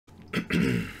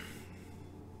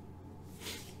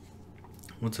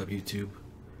What's up, YouTube?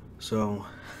 So,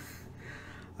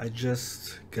 I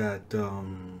just got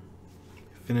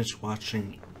finished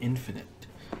watching Infinite.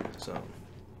 So,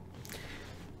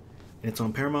 it's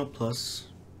on Paramount Plus.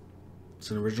 It's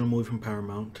an original movie from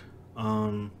Paramount.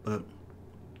 But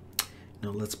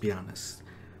let's be honest.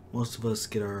 Most of us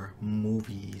get our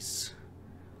movies,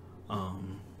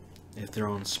 if they're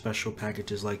on special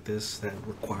packages like this that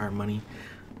require money.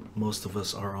 Most of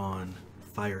us are on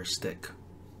Fire Stick,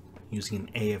 using an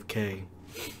AFK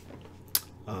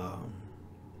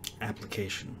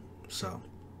application. So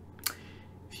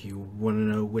if you want to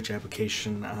know which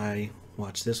application I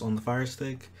watch this on, the Fire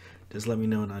Stick, just let me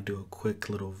know and I'll do a quick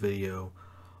little video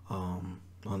on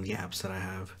the apps that I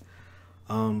have.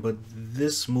 But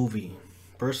this movie,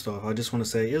 first off, I just want to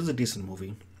say it was a decent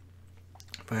movie.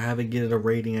 If I have to give it a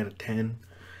rating out of 10,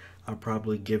 I'll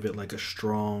probably give it like a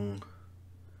strong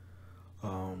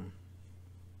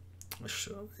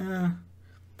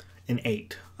an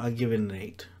 8. I'll give it an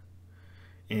 8.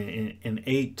 And an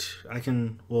 8, I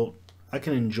can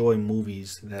enjoy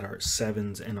movies that are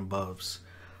 7s and aboves.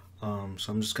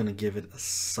 So I'm just gonna give it a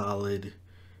solid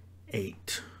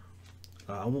 8.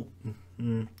 I don't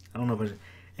know if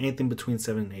anything between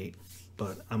 7 and 8,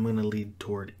 but I'm gonna lead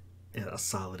toward a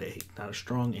solid 8, not a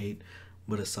strong 8,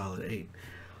 but a solid 8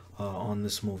 on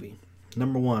this movie.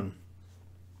 Number one.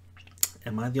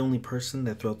 Am I the only person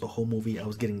that throughout the whole movie I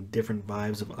was getting different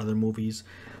vibes of other movies?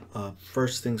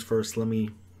 First things first, let me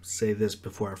say this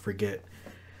before I forget.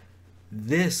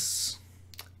 This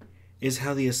is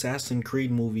how the Assassin's Creed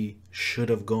movie should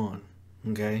have gone,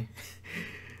 okay?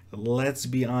 Let's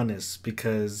be honest,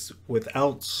 because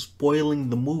without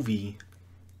spoiling the movie,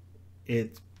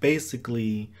 it's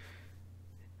basically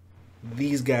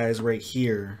these guys right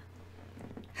here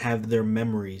have their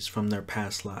memories from their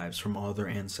past lives, from all their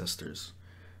ancestors.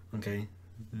 Okay,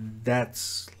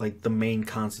 that's like the main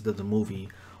concept of the movie,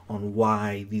 on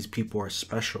why these people are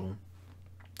special,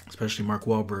 especially Mark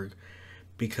Wahlberg.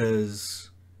 Because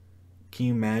can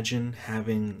you imagine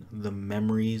having the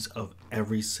memories of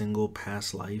every single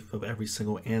past life, of every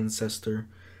single ancestor,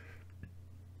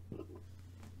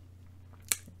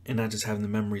 and not just having the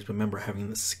memories, but remember having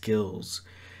the skills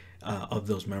of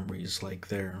those memories, like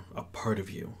they're a part of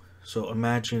you. So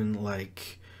imagine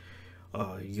like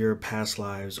your past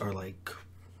lives are like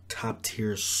top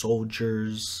tier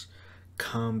soldiers,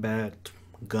 combat,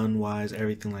 gun wise,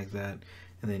 everything like that,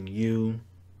 and then you,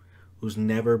 who's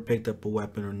never picked up a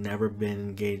weapon or never been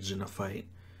engaged in a fight,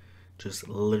 just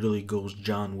literally goes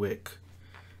John Wick.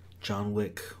 John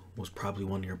Wick was probably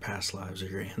one of your past lives or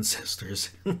your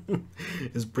ancestors.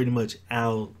 It's pretty much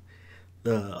out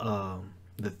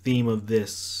the theme of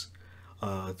this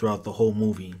throughout the whole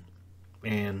movie.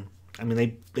 And I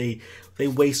mean, they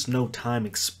waste no time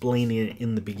explaining it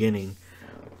in the beginning,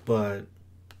 but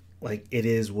like it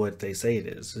is what they say it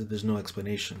is. There's no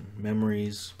explanation.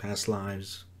 Memories, past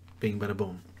lives, bing bada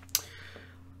boom.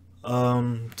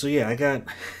 So yeah, I got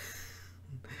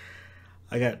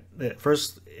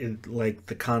first, like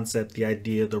the concept, the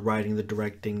idea, the writing, the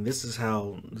directing. This is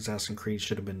how Assassin's Creed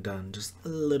should have been done, just a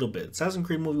little bit. Assassin's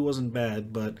Creed movie wasn't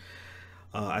bad, but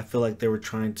I feel like they were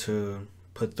trying to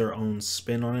put their own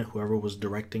spin on it, whoever was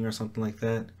directing or something like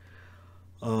that.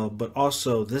 But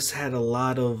also, this had a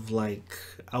lot of like,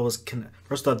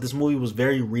 first off, this movie was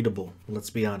very readable. Let's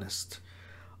be honest,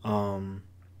 and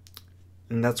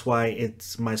that's why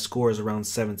my score is around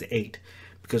 7 to 8,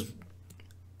 because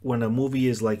when a movie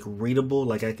is like readable,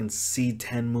 like I can see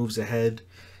 10 moves ahead,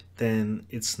 then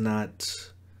it's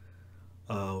not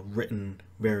written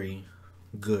very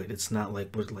good. It's not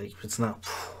like it's not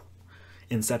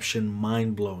Inception,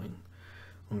 mind blowing.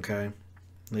 Okay,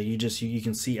 like you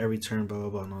can see every turn, blah blah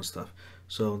blah, and all stuff.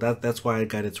 So that's why I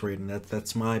got its rating.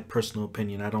 That's my personal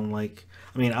opinion. I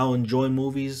mean, I'll enjoy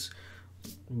movies,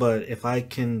 but if I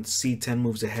can see 10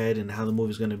 moves ahead and how the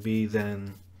movie's gonna be,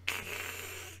 then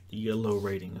you get a low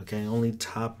rating. Okay, only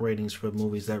top ratings for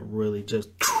movies that really just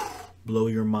blow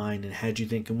your mind and had you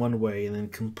thinking one way and then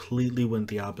completely went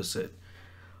the opposite.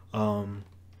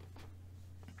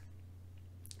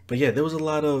 But yeah, there was a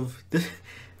lot of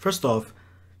first off,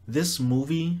 this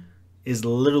movie is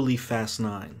literally Fast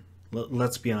 9.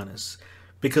 Let's be honest,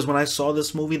 because when I saw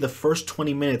this movie, the first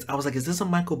 20 minutes I was like, is this a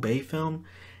Michael Bay film?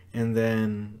 And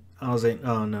then I was like,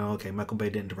 oh no, okay, Michael Bay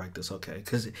didn't direct this. Okay,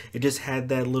 because it just had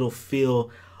that little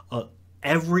feel.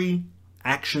 Every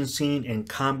action scene and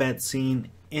combat scene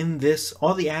in this,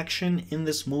 all the action in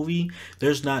this movie,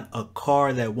 there's not a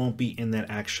car that won't be in that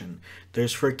action.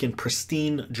 There's freaking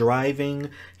pristine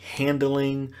driving,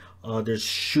 handling, there's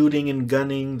shooting and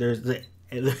gunning,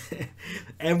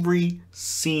 every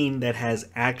scene that has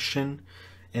action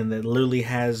and that literally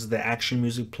has the action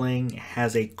music playing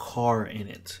has a car in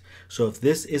it. So if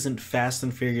this isn't Fast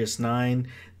and Furious 9,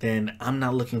 then I'm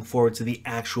not looking forward to the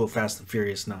actual Fast and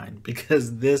Furious 9,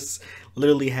 because this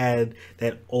literally had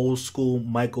that old school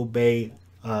Michael Bay,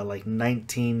 like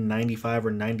 1995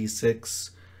 or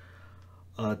 96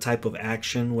 type of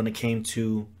action when it came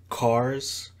to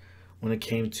cars, when it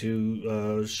came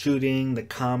to shooting, the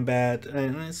combat.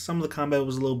 And some of the combat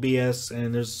was a little BS,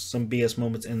 and there's some BS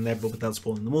moments in there, but without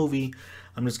spoiling the movie,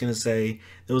 I'm just going to say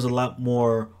there was a lot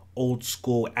more old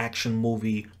school action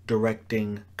movie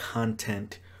directing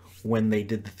content when they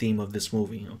did the theme of this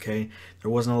movie. Okay, there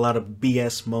wasn't a lot of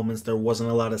BS moments, there wasn't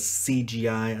a lot of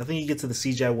CGI. I think you get to the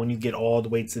CGI when you get all the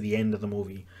way to the end of the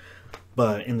movie,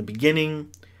 but in the beginning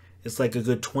it's like a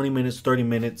good 20 minutes, 30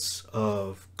 minutes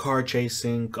of car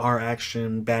chasing, car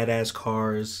action, badass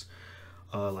cars,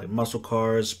 like muscle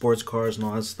cars, sports cars, and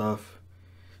all that stuff.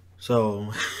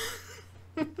 So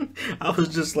I was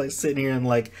just like sitting here and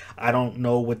like, I don't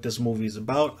know what this movie is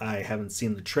about. I haven't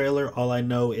seen the trailer. All I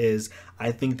know is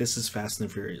I think this is Fast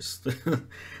and Furious. I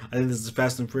think this is a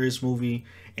Fast and Furious movie,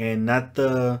 and not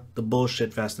the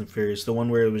bullshit Fast and Furious, the one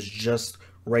where it was just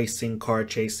racing, car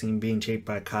chasing, being chased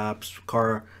by cops,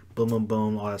 car boom, boom,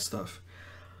 boom, all that stuff.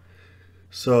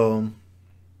 So,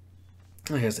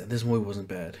 like I said, this movie wasn't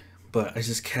bad, but I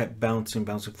just kept bouncing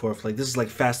forth. Like, this is like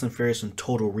Fast and Furious and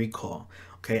Total Recall.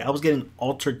 Okay, I was getting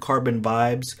Altered Carbon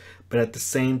vibes, but at the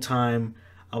same time,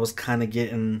 I was kind of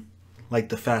getting like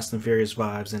the Fast and Furious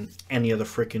vibes in any other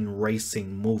freaking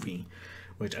racing movie,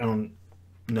 which I don't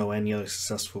know any other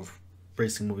successful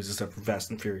racing movies except for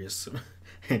Fast and Furious.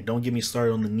 Don't get me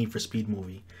started on the Need for Speed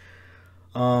movie.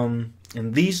 And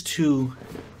these two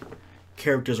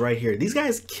characters right here, these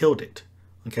guys killed it.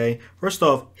 Okay, first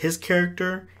off, his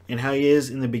character and how he is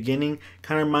in the beginning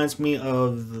kind of reminds me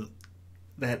of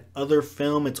that other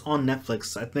film. It's on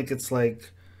Netflix. I think it's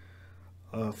like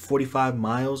 45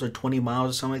 miles or 20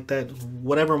 miles or something like that.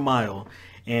 Whatever mile.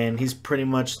 And he's pretty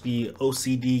much the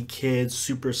OCD kid,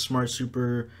 super smart,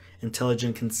 super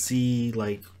intelligent, can see,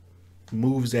 like,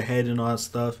 moves ahead and all that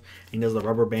stuff. He does the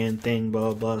rubber band thing,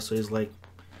 blah, blah, blah. So he's like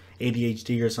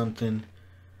ADHD or something.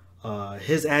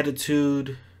 His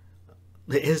attitude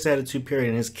period,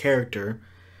 and his character,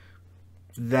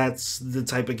 that's the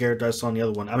type of character I saw in the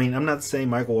other one. I mean, I'm not saying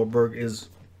Mark Wahlberg is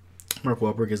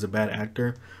a bad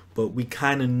actor, but we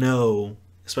kind of know,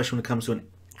 especially when it comes to an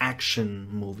action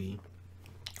movie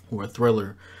or a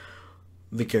thriller,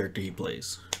 the character he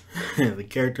plays. The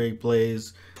character he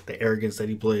plays, the arrogance that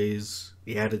he plays,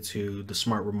 the attitude, the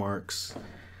smart remarks.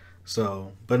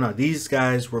 So, but no, these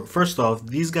guys were, first off,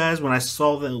 these guys, when I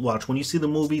saw them, when you see the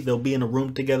movie, they'll be in a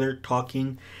room together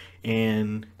talking,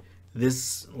 and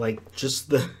this, like, just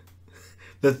the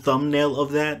thumbnail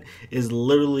of that is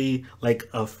literally like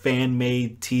a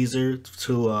fan-made teaser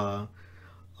to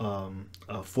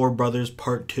Four Brothers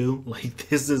Part 2. Like,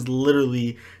 this is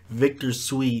literally Victor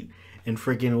Sweet and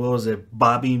freaking, what was it,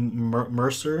 Bobby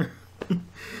Mercer?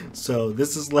 So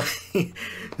this is like,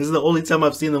 this is the only time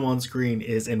I've seen them on screen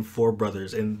is in Four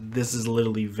Brothers, and this is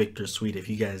literally Victor Sweet, if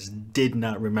you guys did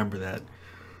not remember that.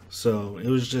 So it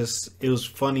was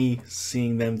funny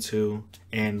seeing them two,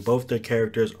 and both their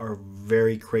characters are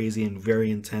very crazy and very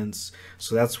intense.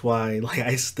 So that's why, like,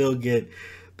 I still get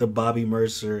the Bobby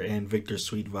Mercer and Victor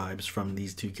Sweet vibes from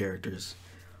these two characters.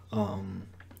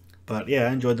 But yeah,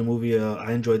 I enjoyed the movie.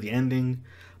 I enjoyed the ending.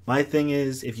 My thing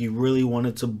is, if you really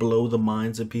wanted to blow the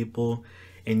minds of people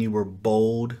and you were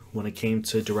bold when it came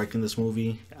to directing this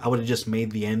movie, I would have just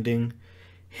made the ending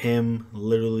him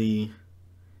literally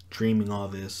dreaming all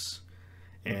this,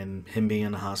 and him being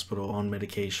in the hospital on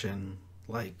medication,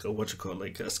 like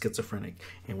like a schizophrenic.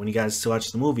 And when you guys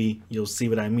watch the movie, you'll see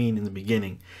what I mean in the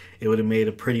beginning. It would have made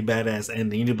a pretty badass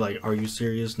ending. You'd be like, are you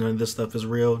serious? None of this stuff is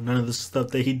real? None of the stuff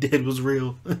that he did was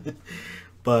real?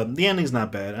 But the ending's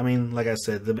not bad. I mean, like I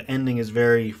said, the ending is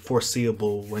very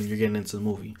foreseeable when you're getting into the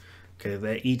movie. Okay,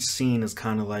 that each scene is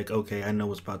kind of like, okay, I know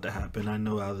what's about to happen. I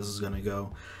know how this is gonna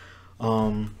go.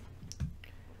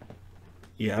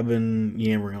 Yeah, I've been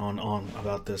yammering on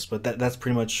about this, but that's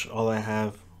pretty much all I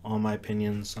have on my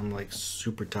opinions. I'm like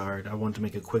super tired. I wanted to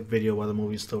make a quick video while the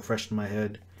movie's still fresh in my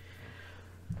head.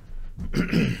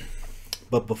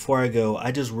 But before I go,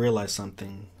 I just realized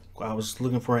something. I was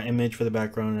looking for an image for the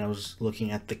background, and I was looking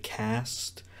at the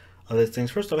cast of the things.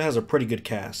 First off, it has a pretty good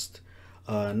cast.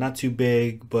 Not too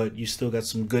big, but you still got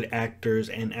some good actors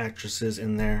and actresses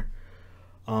in there.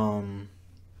 But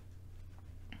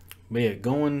yeah,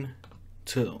 going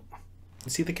to, you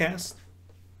see the cast?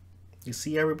 You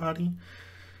see everybody?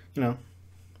 You know,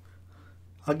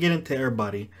 I'll get into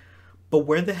everybody. But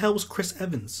where the hell was Chris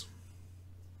Evans?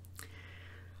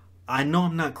 I know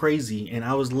I'm not crazy, and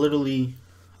I was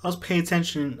paying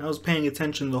attention. I was paying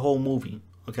attention the whole movie.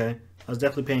 Okay, I was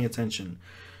definitely paying attention.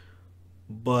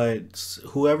 But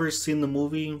whoever's seen the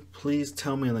movie, please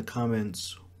tell me in the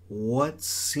comments what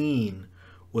scene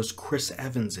was Chris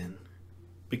Evans in,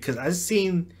 because I've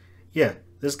seen, yeah,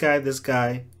 this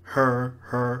guy,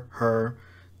 her.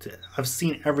 I've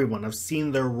seen everyone. I've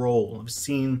seen their role. I've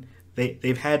seen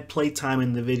they've had playtime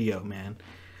in the video, man.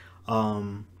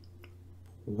 Um,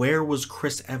 where was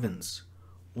Chris Evans?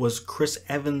 Was Chris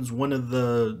Evans one of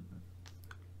the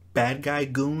bad guy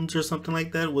goons or something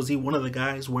like that? Was he one of the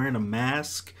guys wearing a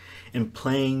mask and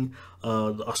playing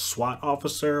a SWAT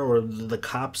officer or the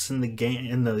cops in the game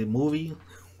in the movie?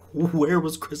 Where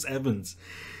was Chris Evans?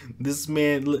 This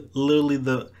man,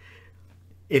 literally,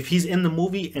 if he's in the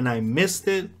movie and I missed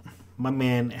it, my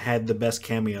man had the best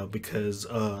cameo because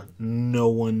no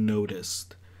one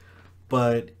noticed.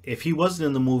 But if he wasn't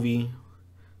in the movie,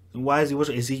 why is he?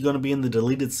 Is he going to be in the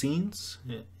deleted scenes?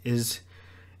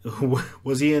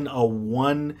 Was he in a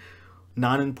one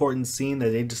non-important scene that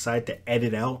they decide to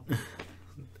edit out?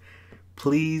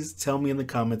 Please tell me in the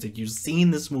comments if you've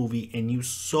seen this movie and you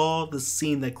saw the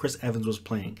scene that Chris Evans was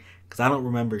playing, because I don't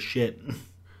remember shit.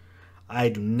 I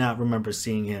do not remember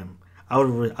seeing him. I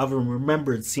would have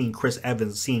remembered seeing Chris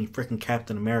Evans, seeing freaking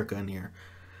Captain America in here,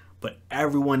 but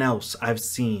everyone else I've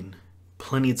seen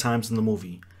plenty of times in the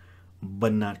movie,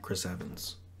 but not Chris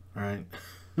Evans. All right.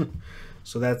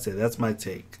 So that's it. That's my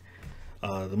take.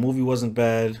 The movie wasn't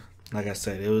bad. Like I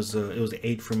said, it was an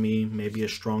 8 for me, maybe a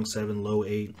strong 7, low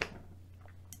 8.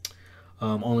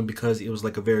 Only because it was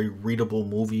like a very readable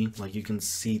movie. Like you can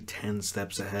see 10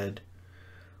 steps ahead.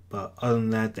 But other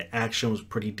than that, the action was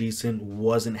pretty decent.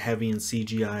 Wasn't heavy in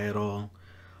CGI at all.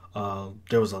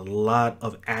 There was a lot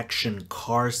of action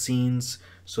car scenes.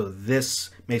 So this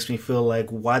makes me feel like,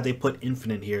 why'd they put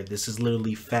Infinite here? This is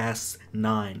literally Fast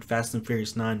 9. Fast and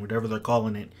Furious 9, whatever they're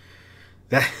calling it.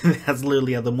 That's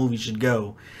literally how the movie should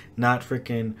go. Not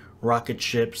freaking rocket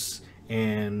ships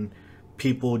and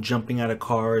people jumping out of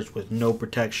cars with no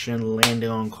protection, landing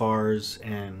on cars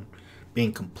and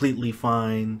being completely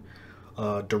fine.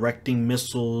 Directing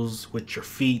missiles with your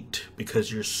feet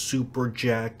because you're super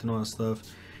jacked and all that stuff.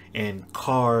 And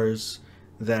cars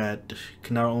that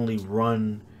can not only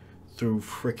run through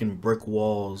freaking brick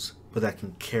walls, but that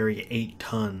can carry 8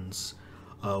 tons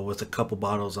with a couple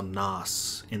bottles of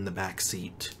NOS in the back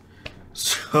seat.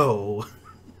 So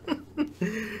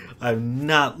I'm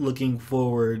not looking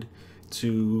forward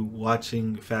to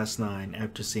watching Fast 9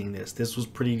 after seeing this. This was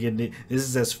pretty good. This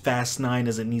is as Fast 9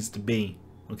 as it needs to be.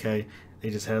 Okay, they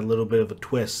just had a little bit of a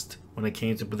twist when it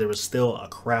came to, but there was still a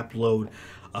crap load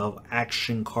of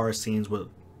action car scenes with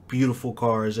beautiful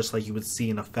cars, just like you would see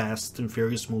in a Fast and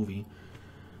Furious movie.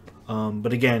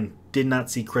 But again, did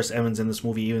not see Chris Evans in this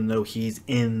movie, even though he's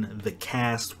in the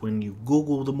cast. When you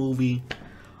Google the movie,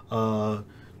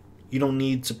 you don't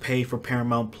need to pay for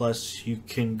Paramount Plus. You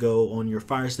can go on your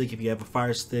Fire Stick. If you have a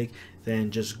Fire Stick,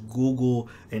 then just Google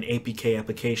an APK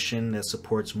application that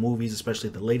supports movies, especially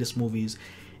the latest movies.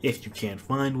 If you can't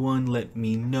find one, let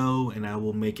me know, and I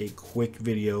will make a quick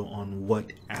video on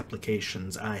what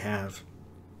applications I have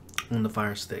on the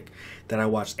Fire Stick that I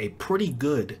watched a pretty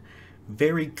good,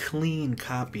 very clean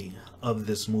copy of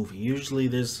this movie. Usually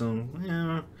there's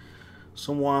some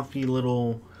waffy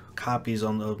little copies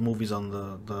on the movies on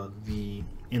the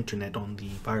internet on the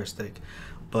Fire Stick,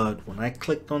 but when I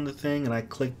clicked on the thing and I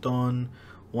clicked on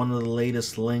one of the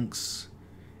latest links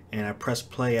and I pressed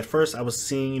play, at first I was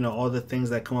seeing all the things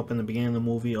that come up in the beginning of the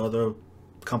movie, other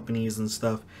companies and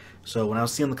stuff. So when I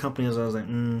was seeing the companies, I was like,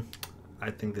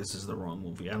 I think this is the wrong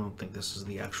movie. I don't think this is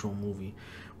the actual movie.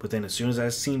 But then as soon as I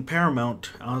seen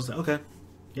Paramount, I was like, okay,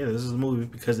 yeah, this is the movie,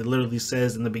 because it literally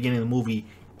says in the beginning of the movie,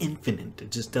 Infinite. It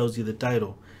just tells you the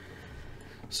title.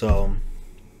 So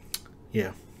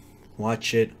yeah,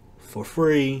 watch it for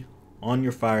free on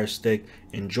your Fire Stick.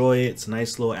 Enjoy it. It's a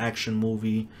nice little action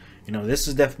movie. This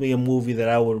is definitely a movie that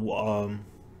I would watch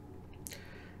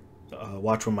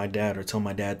with my dad, or tell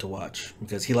my dad to watch,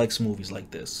 because he likes movies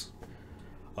like this.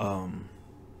 But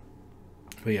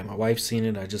yeah, my wife's seen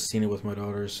it. I just seen it with my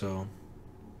daughter, so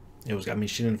it was. I mean,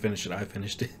 she didn't finish it. I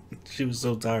finished it. She was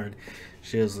so tired.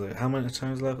 She was like, "How many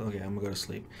times left? Okay, I'm gonna go to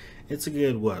sleep." It's a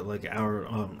good like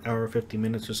hour 50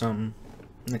 minutes or something.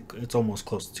 It's almost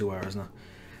close to 2 hours now.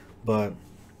 But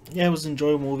yeah, it was an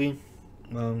enjoyable movie.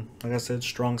 Like I said,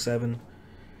 strong 7.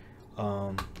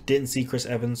 Didn't see Chris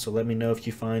Evans, so let me know if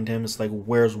you find him. It's like,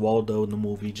 where's Waldo in the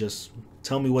movie? Just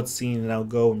tell me what scene and I'll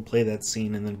go and play that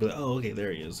scene and then be like, oh, okay,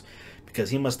 there he is. Because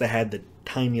he must have had the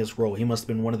tiniest role. He must have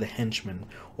been one of the henchmen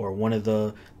or one of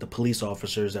the police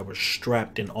officers that were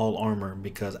strapped in all armor,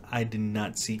 because I did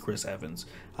not see Chris Evans.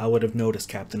 I would have noticed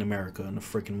Captain America in a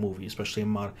freaking movie, especially in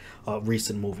my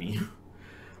recent movie.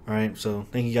 Alright, so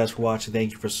thank you guys for watching.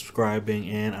 Thank you for subscribing,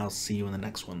 and I'll see you in the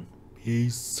next one.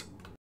 Peace.